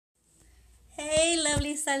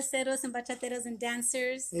lovely salseros and bachateros and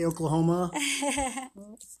dancers. Hey, Oklahoma.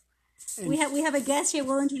 We have a guest here.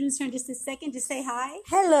 We'll introduce her in just a second. Just say hi.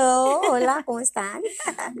 Hello, hola, ¿cómo están?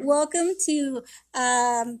 Welcome to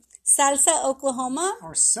Salsa Oklahoma.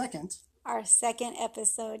 Our second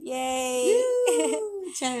Episode. Yay!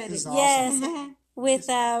 This is awesome. Yes, with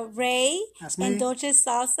Ray That's and me. Dolce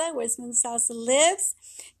Salsa, where Smooth Salsa lives.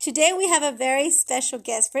 Today we have a very special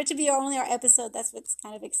guest. For it to be only our episode, that's what's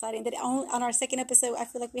kind of exciting. That on our second episode, I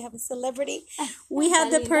feel like we have a celebrity. We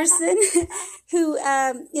have the person who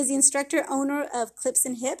is the instructor owner of Clips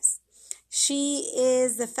and Hips. She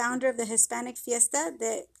is the founder of the Hispanic Fiesta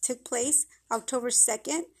that took place October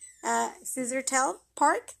 2nd, Scissortail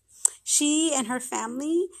Park. She and her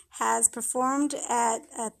family has performed at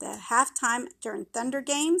the halftime during Thunder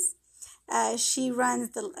Games. She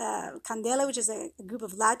runs the Candela, which is a group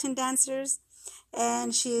of Latin dancers.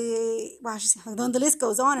 And she's, the list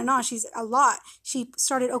goes on and on. She's a lot. She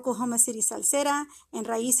started Oklahoma City Salsera and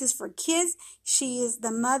Raíces for Kids. She is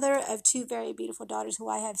the mother of two very beautiful daughters who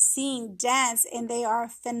I have seen dance, and they are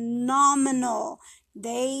phenomenal.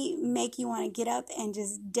 They make you want to get up and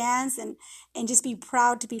just dance and just be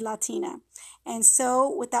proud to be Latina. And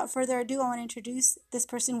so, without further ado, I want to introduce this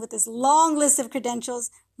person with this long list of credentials,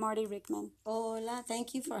 Marty Rickman. Hola,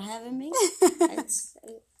 thank you for having me.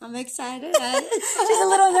 I'm excited. She's a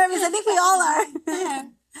little nervous. I think we all are.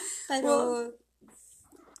 Pero,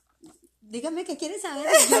 dígame qué quiere saber.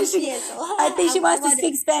 I think she wants to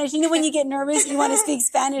speak Spanish. You know, when you get nervous, you want to speak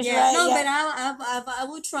Spanish, right? No, Yeah. but I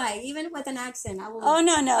will try, even with an accent. I will. Oh,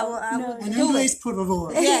 no. I will En do inglés, it. por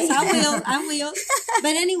favor. Yes, I will.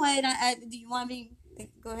 But anyway, do you want me to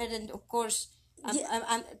go ahead and, of course,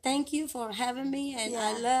 thank you for having me, and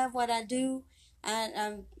I love what I do,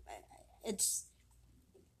 and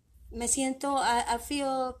me siento, I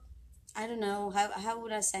feel, I don't know, how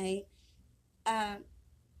would I say,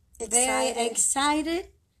 very excited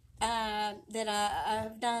that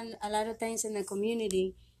I've done a lot of things in the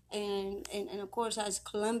community, and of course, as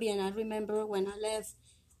Colombian, I remember when I left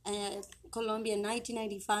Colombia in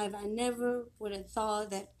 1995, I never would have thought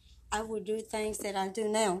that I would do things that I do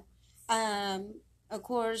now. Of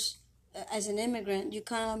course, as an immigrant, you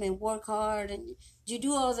come and work hard and you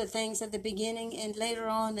do all the things at the beginning, and later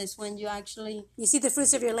on is when you actually... You see the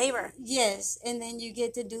fruits of your labor. Yes, and then you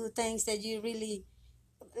get to do things that you really...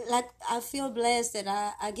 Like, I feel blessed that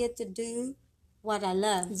I get to do what I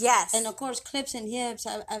love. Yes. And of course, Clips and Hips,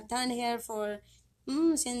 I've done hair for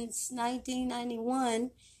since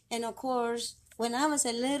 1991. And of course, when I was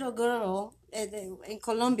a little girl in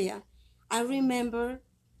Colombia, I remember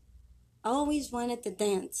I always wanted to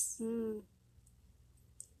dance.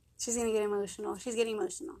 She's going to get emotional. She's getting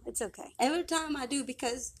emotional. It's okay. Every time I do,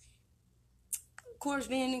 because, of course,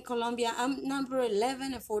 being in Colombia, I'm number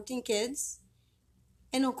 11 of 14 kids.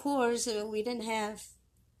 And, of course, we didn't have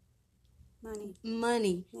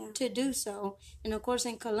money to do so. And, of course,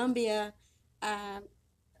 in Colombia,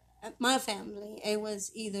 my family, it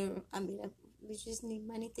was either, we just need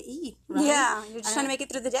money to eat, right? Yeah, you're just trying to make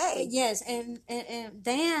it through the day. Yes, and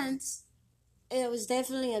dance, it was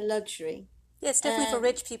definitely a luxury. Yeah, it's definitely for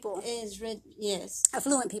rich people. It's rich, yes.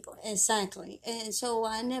 Affluent people. Exactly. And so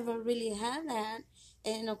I never really had that.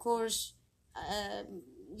 And, of course,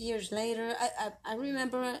 years later, I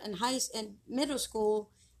remember in middle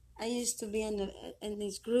school, I used to be in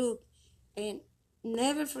this group, and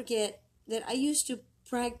never forget that I used to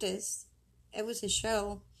practice. It was a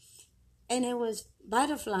show, and it was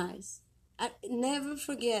butterflies. I never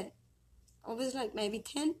forget. I was like maybe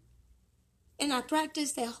 10, and I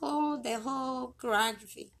practiced the whole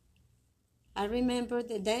choreography. I remember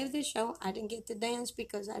the day of the show, I didn't get to dance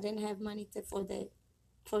because I didn't have money for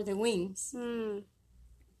the wings.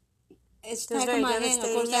 It's back in my head. Of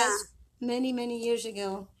course, that's many years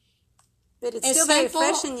ago. But it's still very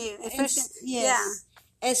fresh in you. Yes.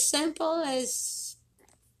 As simple as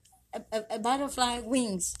a butterfly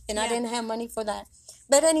wings, and I didn't have money for that.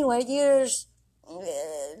 But anyway, years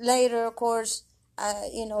later, of course,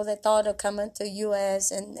 the thought of coming to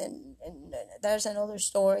U.S. and there's another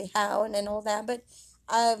story how and all that. But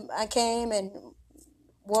I came and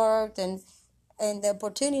worked, and the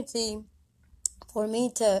opportunity for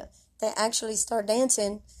me to actually start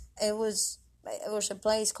dancing, it was a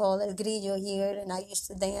place called El Grillo here, and I used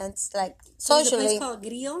to dance like socially. There's a place called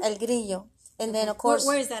Grillo? El Grillo. And then, of course...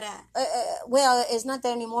 Where is that at? Well, it's not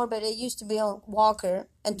there anymore, but it used to be on Walker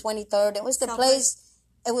and 23rd. It was the place...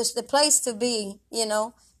 It was the place to be,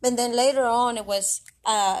 But then later on, it was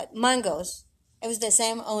Mango's. It was the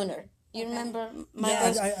same owner. You remember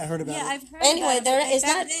Mango's? Yeah, I heard about it. Yeah, I've heard anyway,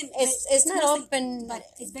 about it. it's not open...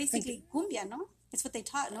 It's basically cumbia, no? It's what they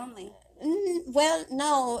taught normally. Well,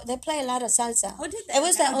 no, they play a lot of salsa. Oh, did they? It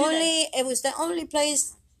was the Oh, do they? only. It was the only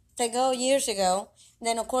place to go years ago.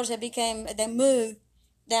 Then of course they moved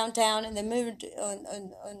downtown and they moved on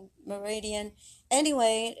Meridian.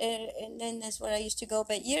 Anyway, and then that's where I used to go.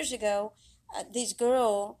 But years ago, this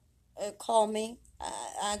girl called me.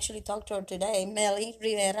 I actually talked to her today, Melly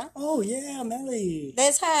Rivera. Oh yeah, Melly.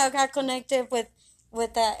 That's how I got connected with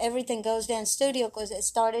Everything Goes Down Studio because it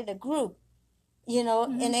started a group,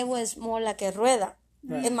 and it was more like a rueda.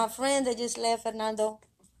 Right. And my friend that just left, Fernando,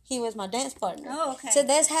 he was my dance partner. Oh, okay. So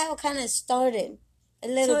that's how it kind of started a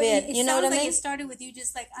little bit. It You know what I sounds like mean? it started with you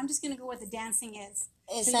just like, I'm just going to go where the dancing is.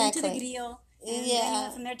 Exactly. So you went to the grill. And then you Yeah.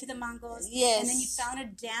 went from there to the mangos. Yes. And then you found a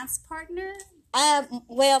dance partner.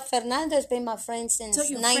 Well, Fernando's been my friend since So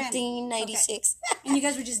your friend. 1996. And you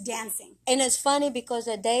guys were just dancing. And it's funny because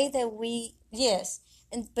the day that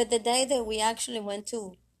but the day that we actually went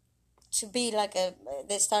to be like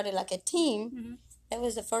they started like a team. Mm-hmm. That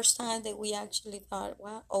was the first time that we actually thought,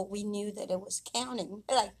 wow, we knew that it was counting.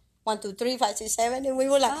 Like 1, 2, 3, 5, 6, 7, and we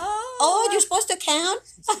were like, oh, you're supposed to count?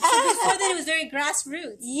 So before that, it was very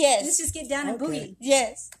grassroots. Yes. Let's just get down and Okay. boogie.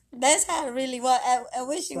 Yes, that's how it really was. I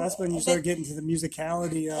wish So that's when you start getting to the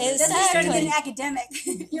musicality of it. Then they started Exactly. getting academic.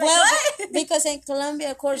 You're well, like, what? because in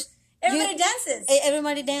Colombia, of course, Everybody dances.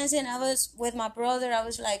 everybody dancing. I was with my brother. I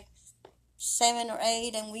was like 7 or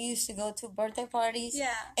 8, and we used to go to birthday parties. Yeah.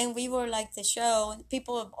 And we were like the show. And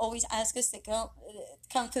people have always asked us to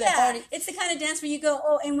come to the Yeah, party. it's the kind of dance where you go,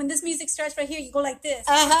 oh, and when this music starts right here, you go like this.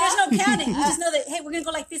 Uh-huh. There's no counting. You just know that, hey, we're gonna go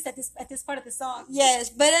like this at this part of the song. Yes,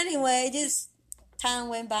 but anyway, just time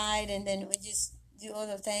went by, and then we just do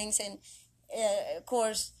other things. And of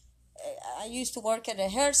course, I used to work at a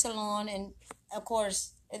hair salon, and of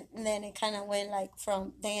course, and then it kind of went like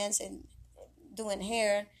from dance and doing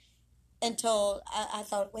hair until I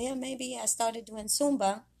thought, well, maybe I started doing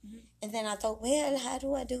Zumba. And then I thought, well, how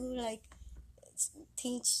do I do like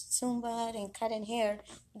teach Zumba and cutting hair?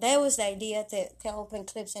 That was the idea to open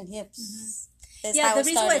Clips and Hips. That's Yeah, how the it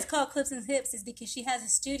reason why started. it's called Clips and Hips is because she has a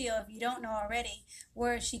studio, if you don't know already,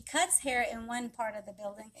 where she cuts hair in one part of the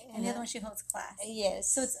building and the other one she holds class.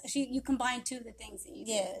 Yes. So you combine two of the things that you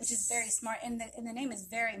do, Yes. which is very smart, and the name is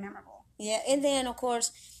very memorable. Yeah, and then of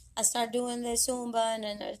course I started doing the Zumba and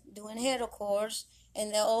then doing hair, of course,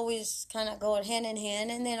 and they always kind of go hand in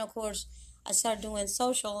hand. And then of course I started doing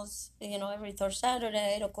socials, every third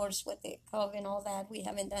Saturday. And of course with the COVID and all that,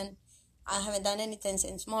 I haven't done anything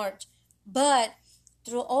since March. But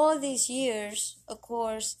through all these years, of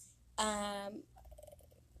course,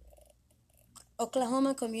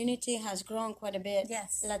 Oklahoma community has grown quite a bit.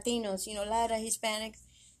 Yes. Latinos, a lot of Hispanics.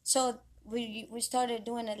 So we started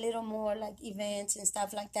doing a little more like events and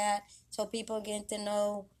stuff like that, so people get to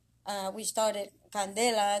know. We started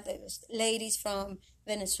Candela. There was ladies from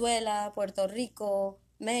Venezuela, Puerto Rico,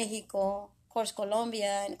 Mexico, of course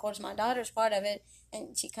Colombia, and of course my daughter's part of it,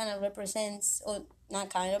 and she kind of represents, or not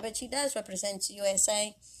kind of, but she does represent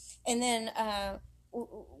USA. And then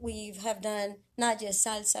we have done not just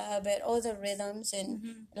salsa but other rhythms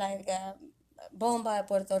and like bomba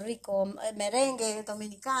Puerto Rico, merengue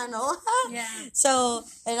dominicano. Yeah. So,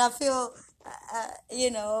 and I feel,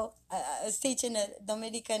 I was teaching a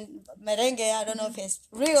Dominican merengue. I don't know if it's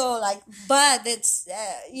real, but it's,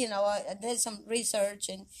 I did some research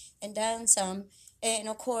and done some. And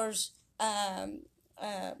of course,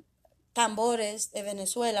 tambores de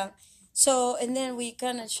Venezuela. So, and then we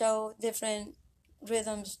kind of show different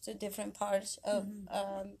rhythms to different parts of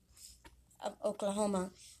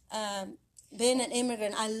Oklahoma. Being an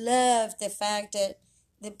immigrant, I love the fact that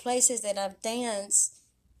the places that I've danced,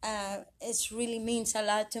 it really means a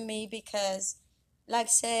lot to me because, like,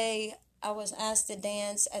 say, I was asked to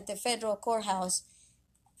dance at the federal courthouse.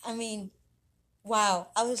 I mean, wow.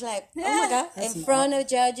 I was like, oh my God, That's in front of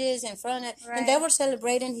judges, and they Right. were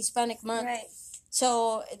celebrating Hispanic Month. Right.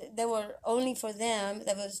 So they were only for them.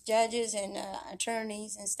 There was judges and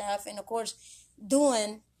attorneys and stuff. And, of course,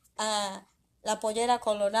 doing La Pollera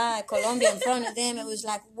Colorada, Colombia in front of them. It was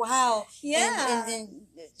like, wow. Yeah. And then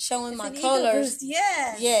showing my An ego colors. boost,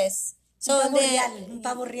 yes. Yes. So Pavo then, real, un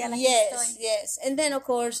pavo real, aquí yes, estoy. yes. And then, of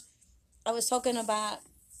course, I was talking about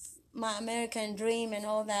my American dream and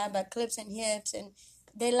all that, about Clips and Hips. And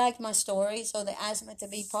they liked my story, so they asked me to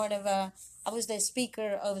be part of I was the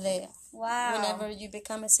speaker of the Wow. whenever you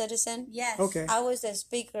become a citizen. Yes. Okay. I was the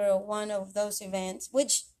speaker of one of those events,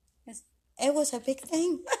 which Yes. it was a big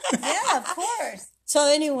thing. Yeah, of course. So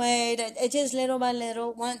anyway, it just little by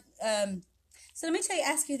little one. So let me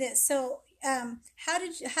ask you this. So, how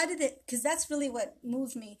did it? Because that's really what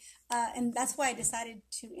moved me, and that's why I decided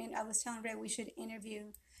to. And I was telling Ray we should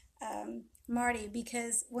interview Marty,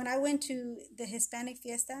 because when I went to the Hispanic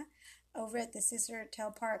fiesta over at the Sister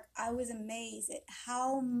Tail Park, I was amazed at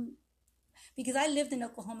how, because I lived in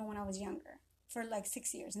Oklahoma when I was younger for like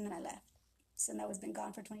 6 years and then I left. So I was been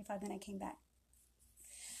gone for 25, then I came back.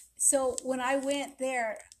 So when I went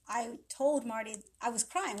there, I told Marty, I was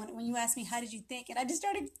crying when you asked me, how did you think? And I just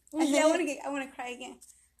started, I said, I want to cry again.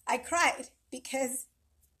 I cried because,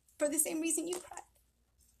 for the same reason you cried.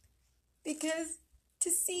 Because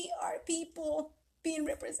to see our people being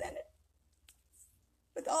represented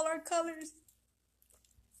with all our colors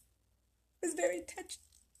was very touching.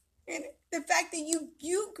 And the fact that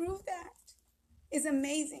you grew that is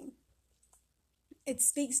amazing. It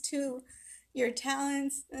speaks to your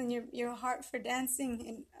talents and your heart for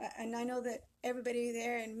dancing, and I know that everybody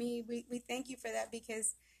there and me, we thank you for that,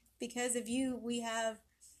 because of you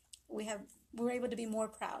we're able to be more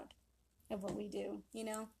proud of what we do, you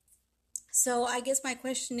know. So I guess my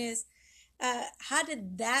question is, how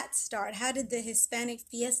did that start? How did the Hispanic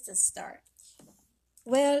fiesta start?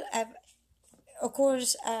 Well, of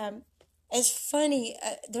course, it's funny.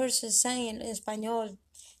 There's a saying in español,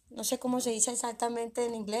 no sé cómo se dice exactamente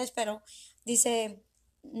en inglés, pero dice,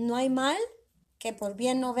 no hay mal que por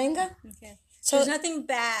bien no venga. Okay. So there's nothing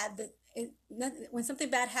bad, when something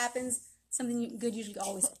bad happens, something good usually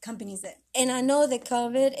always accompanies it. And I know that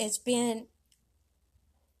COVID has been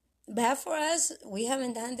bad for us. We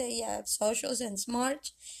haven't done the socials since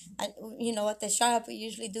March. At the shop, we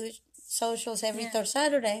usually do socials every third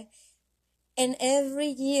Saturday. And every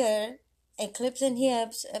year, Eclipse and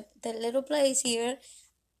Hips, the little place here,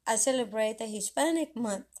 I celebrate the Hispanic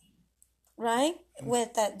month, right?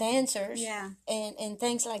 With dancers and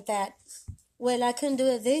things like that. Well, I couldn't do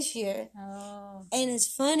it this year. Oh. And it's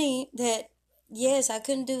funny that, yes, I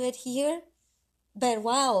couldn't do it here, but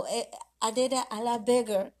wow, I did it a lot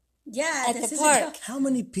bigger. Yeah, at the park. How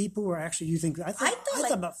many people were actually, you think? I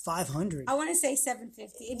thought about 500. I want to say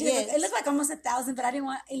 750. It looked like almost 1,000, but I didn't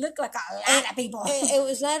want. It looked like a lot of people. It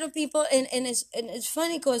was a lot of people, and it's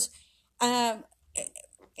funny because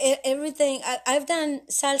everything. I've done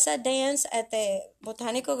salsa dance at the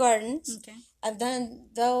Botanical Gardens. Okay. I've done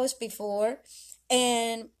those before,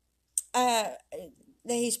 and the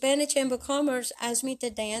Hispanic Chamber of Commerce asked me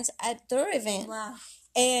to dance at their event. Wow.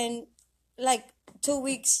 And like 2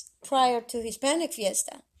 weeks prior to Hispanic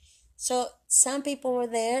Fiesta. So some people were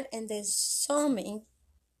there and they saw me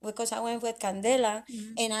because I went with Candela,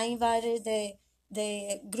 and I invited the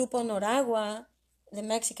Grupo Noragua, the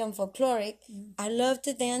Mexican folkloric. I love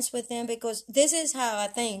to dance with them because this is how I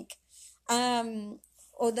think.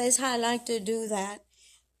 Or that's how I like to do that.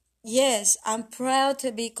 Yes, I'm proud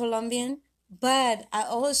to be Colombian, but I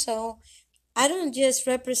don't just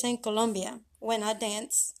represent Colombia when I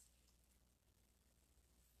dance.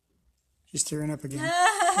 She's tearing up again.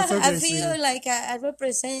 Okay, I feel like I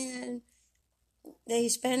represent the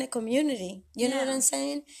Hispanic community. You know what I'm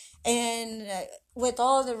saying? And with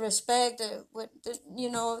all the respect, with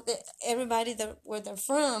everybody where they're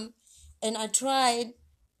from, and I tried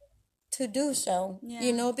to do so.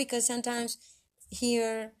 Because sometimes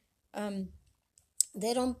here,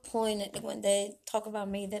 they don't point at when they talk about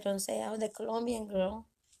me. They don't say, "Oh, the Colombian girl,"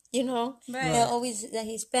 Right. They're always the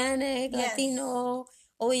Hispanic, Latino,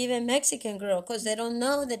 or even Mexican girl, because they don't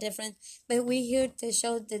know the difference. But we're here to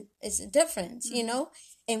show that it's a difference,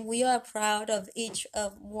 and we are proud of each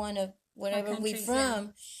of one of wherever we're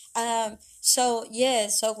from. So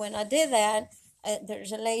when I did that,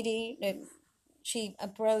 there's a lady that she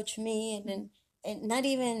approached me, and not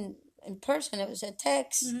even in person, it was a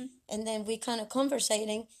text, and then we kind of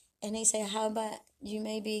conversating, and he said, how about you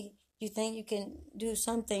think you can do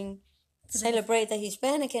something celebrate the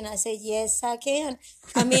Hispanic? And I said, yes, I can.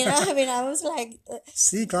 I mean, I was like,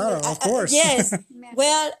 sí, claro, of course. Yes.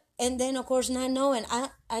 Well, and then of course not knowing,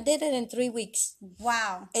 I did it in 3 weeks.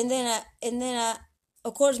 Wow. And then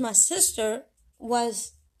of course my sister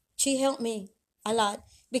she helped me a lot,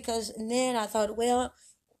 because then I thought, well,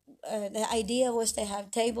 the idea was to have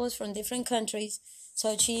tables from different countries,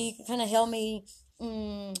 so she kind of helped me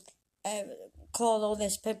call all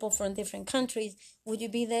these people from different countries. Would you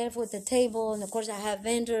be there for the table? And of course I have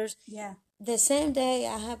vendors. Yeah. The same day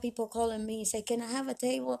I have people calling me, say, can I have a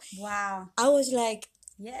table? Wow. I was like,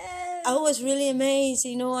 yes. I was really amazed,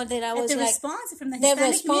 that I was the like, response from the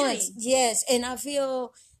Hispanic community. Yes. And I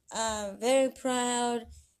feel very proud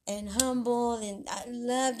and humble, and I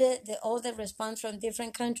loved it. All the response from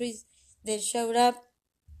different countries that showed up.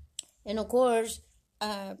 And of course,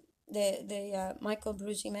 the Michael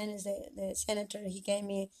Bruce Jimenez, the senator, he gave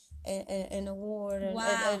me an award.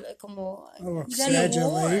 Wow.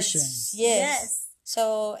 Congratulations. Yes.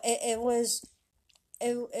 So it was,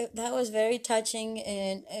 that was very touching,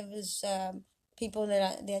 and it was people de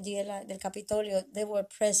allí del Capitolio, they were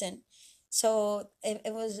present. So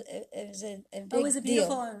it was a big It was a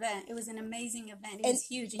beautiful deal. event. It was an amazing event. It was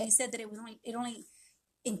huge, and you said that it only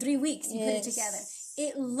in 3 weeks you put it together.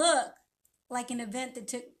 It looked like an event that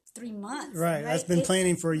took 3 months. Right. I've been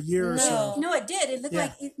planning for a year or so. No, it did. It looked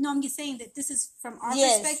like no. I'm just saying that this is from our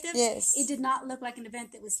perspective. Yes. It did not look like an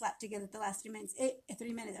event that was slapped together the last 3 minutes.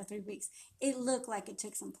 3 minutes or 3 weeks. It looked like it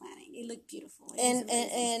took some planning. It looked beautiful.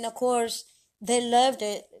 And of course, they loved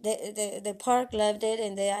it. The park loved it,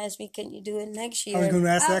 and they asked me, "Can you do it next year?" I was going to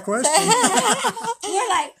ask that question.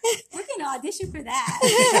 we're going to audition for that.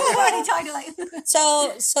 We've already talked to like.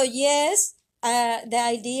 So yes, the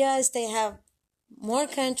idea is they have more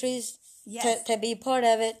countries to be part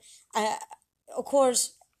of it. Of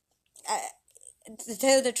course, to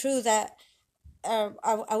tell the truth, that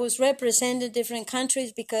I was representing different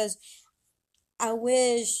countries because I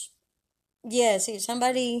wish, yes, if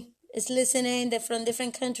somebody is listening, they're from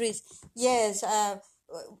different countries, yes,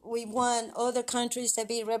 we want other countries to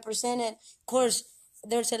be represented. Of course,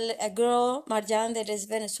 there's a girl, Marjan, that is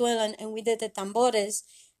Venezuelan, and we did the tambores,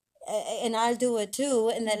 and I'll do it too.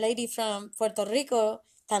 And the lady from Puerto Rico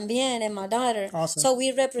también, and my daughter. Awesome. So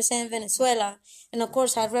we represent Venezuela. And of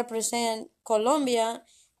course, I represent Colombia.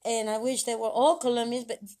 And I wish they were all Colombians,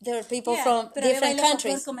 but there are people from different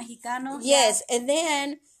countries. Yes, and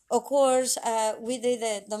then of course we did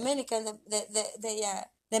the Dominican,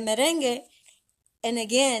 the merengue, and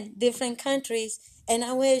again different countries. And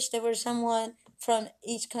I wish there was someone from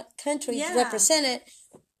each country represented,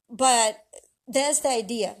 but that's the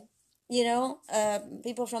idea,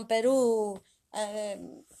 people from Peru.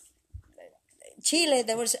 Chile,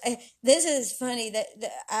 there was this is funny that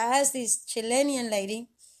I asked this Chilean lady.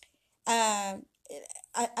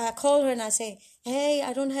 I call her and I say, "Hey,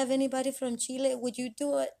 I don't have anybody from Chile. Would you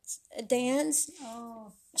do a dance?"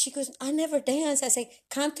 Oh. She goes, "I never dance." I say,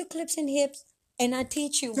 "Come to Clips and Hips and I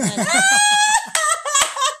teach you one."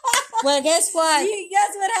 Well, guess what?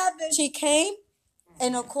 Guess what happened? She came,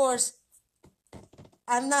 and of course,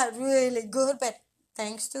 I'm not really good, but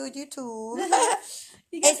thanks to YouTube.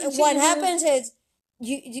 And what happens is,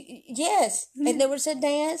 yes, and there was a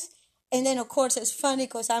dance, and then of course it's funny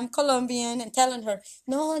because I'm Colombian and telling her,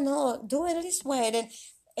 no, do it this way,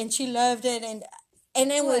 and she loved it, and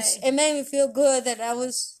it made me feel good that I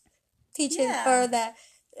was teaching her that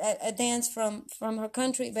a dance from her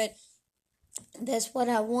country, but that's what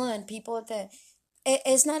I want, people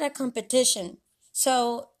it's not a competition,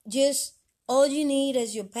 so just all you need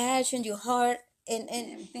is your passion, your heart, and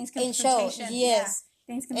show, yes.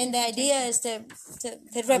 And the idea is to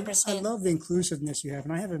represent. I love the inclusiveness you have.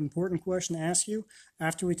 And I have an important question to ask you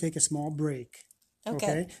after we take a small break.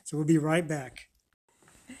 Okay? So we'll be right back.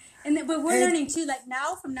 But we're learning too. Like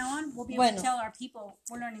from now on, we'll be able to tell our people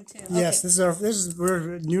we're learning too. Yes,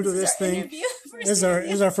 we're new to this thing. This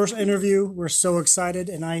is our first interview. We're so excited,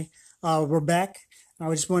 and we're back. I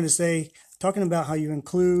just wanted to say, talking about how you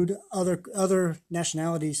include other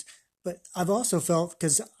nationalities, but I've also felt,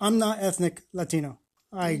 because I'm not ethnic Latino.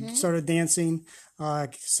 I started dancing. I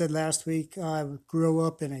said last week, I grew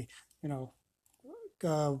up in a,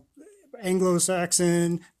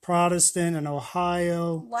 Anglo-Saxon, Protestant in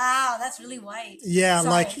Ohio. Wow, that's really white. Yeah,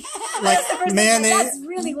 Sorry. like mayonnaise, that's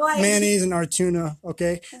really white. Mayonnaise and our tuna.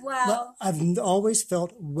 Okay. Wow. But I've always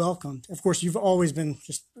felt welcomed. Of course, you've always been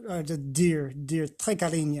just dear, très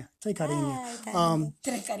cariño. Très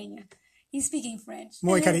cariño. He's speaking French.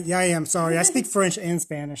 Muy cariño. Yeah, I am. Sorry. I speak French and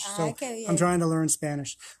Spanish. So I'm trying to learn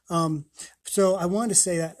Spanish. So I wanted to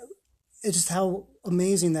say that it's just how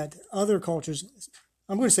amazing that other cultures,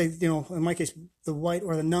 I'm going to say, in my case, the white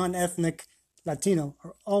or the non-ethnic Latino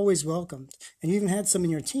are always welcomed. And you even had some in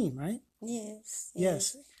your team, right?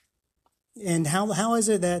 Yes. And how is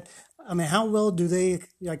it that, how well do they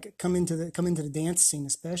come into the dance scene,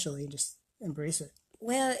 especially, and just embrace it?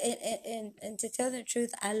 Well, and to tell the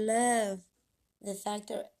truth, I love the fact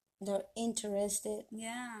that they're interested.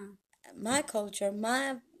 Yeah. My culture,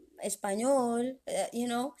 my Espanol,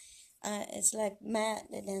 it's like Matt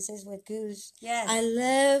that dances with Goose. Yes. I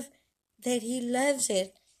love that he loves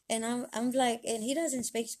it. And I'm like, and he doesn't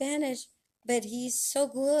speak Spanish, but he's so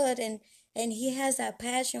good and he has that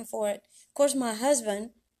passion for it. Of course, my husband,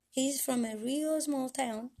 he's from a real small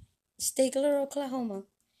town, Stigler, Oklahoma.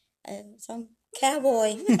 Some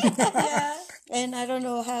cowboy. And I don't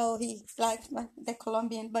know how he likes the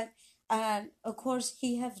Colombian, but of course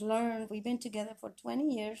he has learned. We've been together for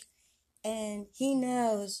 20 years, and he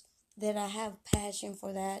knows that I have passion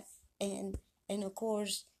for that. And of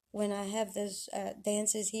course, when I have those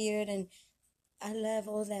dances here, and I love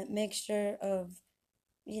all that mixture of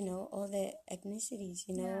all the ethnicities,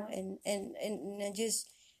 and just,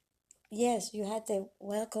 yes, you had to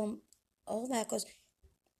welcome all that because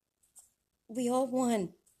we all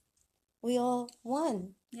won. We all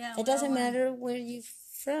won. Yeah. It doesn't matter where you're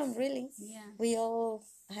from, really. Yeah. We all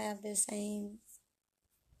have the same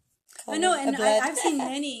color. I know, and I've seen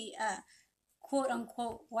many quote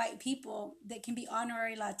unquote white people that can be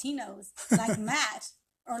honorary Latinos, like Matt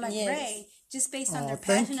or like Ray, just based on their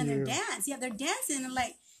passion and their dance. Yeah, they're dancing and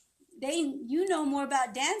like you know more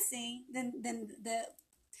about dancing than the.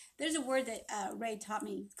 There's a word that Ray taught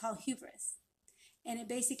me called hubris. And it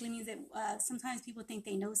basically means that sometimes people think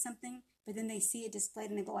they know something, but then they see it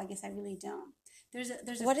displayed and they go, I guess I really don't. There's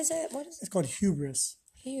a What is it? What is it? It's called hubris.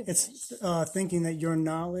 It's thinking that your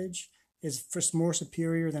knowledge is more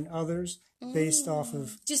superior than others based off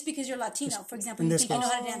of... Just because you're Latino, for example, you think you know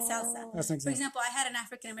how to dance salsa. That's an example. For example, I had an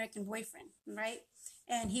African-American boyfriend, right?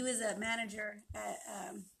 And he was a manager at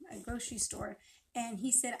a grocery store. And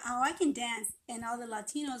he said, oh, I can dance. And all the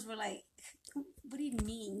Latinos were like, what do you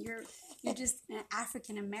mean? You're just an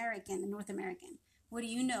African-American, a North American. What do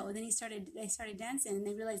you know? And then they started dancing and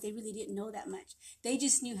they realized they really didn't know that much. They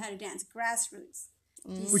just knew how to dance, grassroots.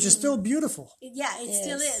 Which is still beautiful. It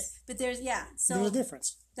still is. But so there's a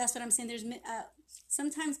difference. That's what I'm saying. There's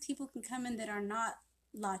sometimes people can come in that are not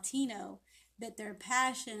Latino, but their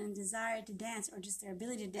passion and desire to dance or just their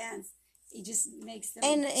ability to dance, it just makes them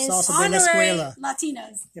salsa de la escuela.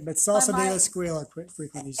 Latinos. Yeah, but salsa de la escuela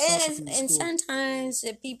frequently. And sometimes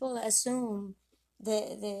people assume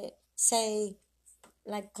they say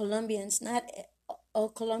like Colombians, not all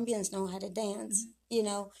Colombians know how to dance,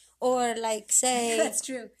 or like say that's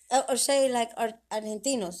true, or say like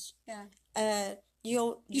Argentinos. Yeah.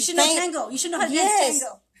 You should know tango. You should know how to dance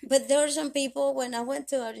tango. But there are some people when I went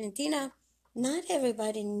to Argentina, not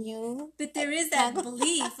everybody knew. But there is that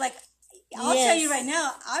belief, like. I'll tell you right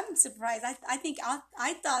now, I'm surprised. I think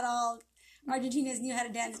I thought all Argentinians knew how to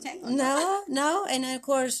dance tango. No, and of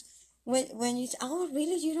course, when you say, oh,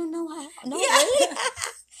 really, you don't know how? No, yeah. Really?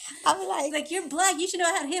 I'm like, you're black, you should know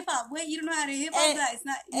how to hip hop. Wait, you don't know how to hip hop? It's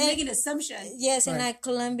not. You're making an assumption. Yes, right. And like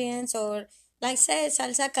Colombians or like say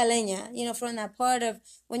salsa caleña, from that part of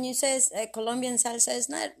when you say Colombian salsa, it's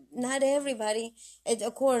not everybody.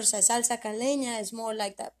 Of course, a salsa caleña is more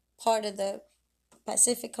like that part of the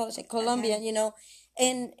Pacific Coast, Colombia,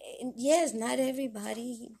 and yes, not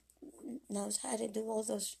everybody knows how to do all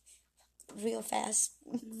those real fast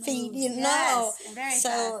feet, Yes, very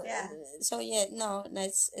fast, yeah. So no,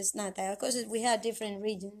 it's not that. Of course, we have different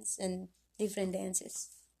regions and different dances.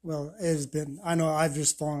 Well, it has been. I know I've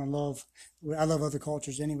just fallen in love. I love other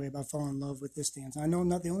cultures anyway, but I've fallen in love with this dance. I know I'm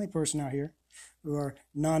not the only person out here who are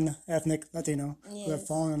non-ethnic Latino who have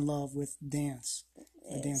fallen in love with dance.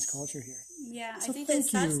 The dance culture here. Yeah, so I think the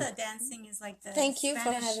salsa dancing is like the Spanish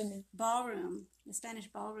for having me. Ballroom. The Spanish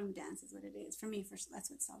ballroom dance is what it is. For me, that's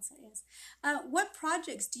what salsa is. What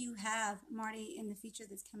projects do you have, Marty, in the future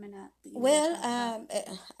that's coming up? Well,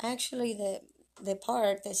 actually, the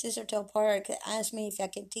Scissortail Park asked me if I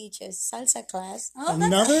could teach a salsa class. Oh,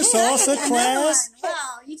 another salsa class?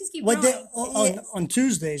 Wow, you just keep growing. On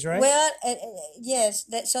Tuesdays, right? Well, yes.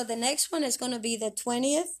 So the next one is going to be the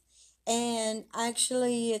 20th. And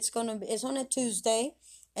actually, it's on a Tuesday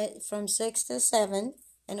from 6 to 7.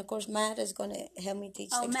 And of course, Matt is going to help me teach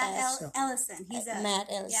the class. Ellison. He's Matt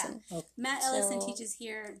Ellison. Yeah. Okay. Matt Ellison teaches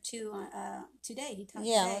here too. Today he taught.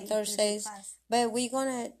 Yeah, on Thursdays. But we're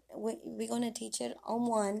gonna teach it on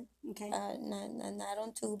one. Okay. Not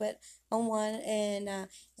on two, but on one, and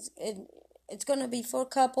it's gonna be for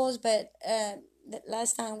couples. But the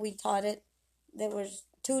last time we taught it, there was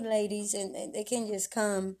 2 ladies, and they can just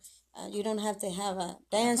come. You don't have to have a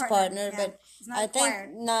dance partner, but I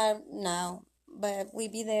think no. But we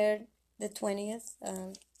be there the 20th,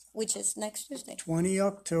 which is next Tuesday. 20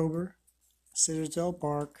 October, Scissortail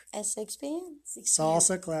Park. At 6 p.m.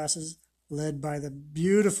 Salsa classes led by the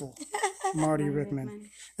beautiful Marty Rickman.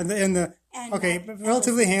 And the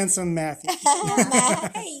relatively handsome Matthew.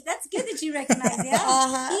 Hey, that's good that you recognize him.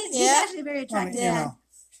 He's actually very attractive.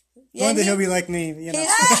 One day he'll be like me,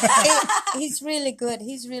 He's really good.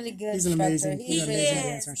 He's really good. He's an amazing,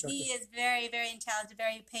 dancer. He is very, very intelligent,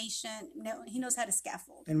 very patient. He knows how to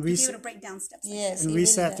scaffold. And to be able to break down steps. Yes. And we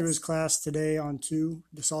sat through his class today on 2,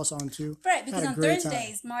 the salsa on 2. Right, because on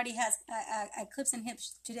Thursdays, Marty has Clips and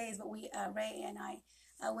Hips. Today is what Ray and I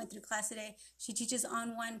went through class today. She teaches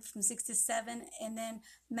on 1 from 6 to 7, and then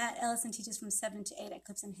Matt Ellison teaches from 7 to 8 at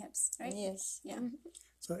Clips and Hips. Right? Yes. Yeah.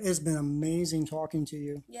 So it's been amazing talking to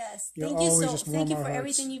you. Yes. Thank you for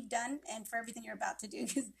everything you've done and for everything you're about to do.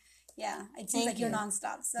 Because Yeah, it seems like you're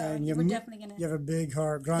nonstop. So and we're definitely gonna. You have a big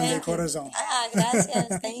heart, grande corazon.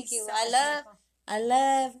 Gracias. Thank you. I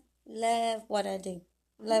love what I do.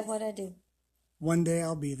 Love what I do. One day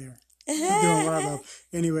I'll be there. Doing what I love.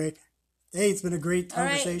 Anyway, hey, it's been a great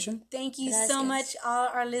conversation. Right. Thank you so much, all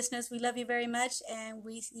our listeners. We love you very much, and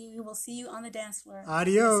we will see you on the dance floor.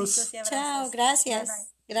 Adios. Ciao. Gracias.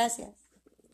 Bye-bye. Gracias.